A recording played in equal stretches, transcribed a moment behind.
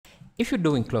if you're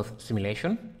doing cloth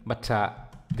simulation, but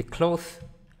the cloth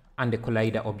and the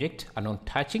collider object are not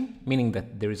touching, meaning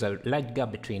that there is a large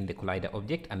gap between the collider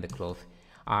object and the cloth.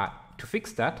 To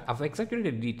fix that, I've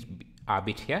exaggerated it a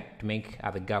bit here to make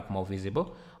the gap more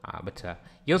visible, but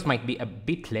yours might be a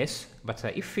bit less, but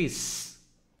if it's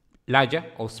larger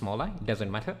or smaller, it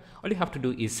doesn't matter. All you have to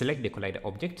do is select the collider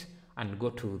object and go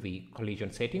to the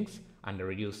collision settings and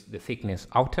reduce the thickness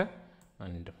outer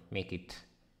and make it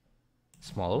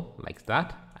small like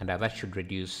that, and that should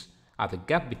reduce the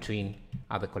gap between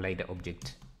the collider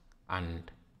object and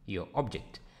your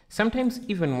object. Sometimes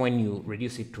even when you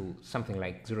reduce it to something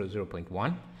like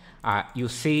 0.1, you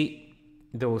see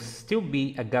there will still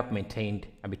be a gap maintained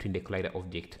between the collider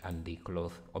object and the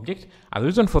cloth object. And the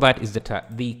reason for that is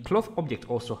that the cloth object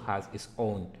also has its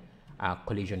own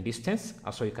collision distance.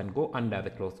 So you can go under the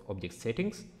cloth object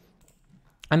settings,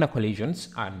 under collisions,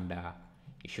 and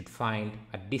you should find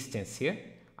a distance here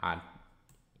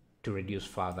to reduce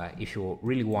further if you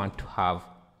really want to have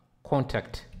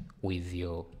contact with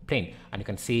your plane. And you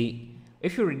can see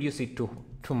if you reduce it to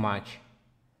too much,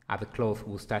 the cloth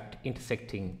will start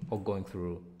intersecting or going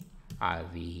through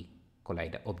the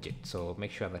collider object. So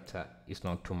make sure that it's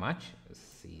not too much. Let's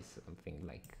see something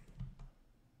like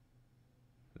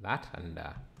that, and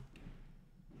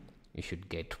you should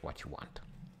get what you want.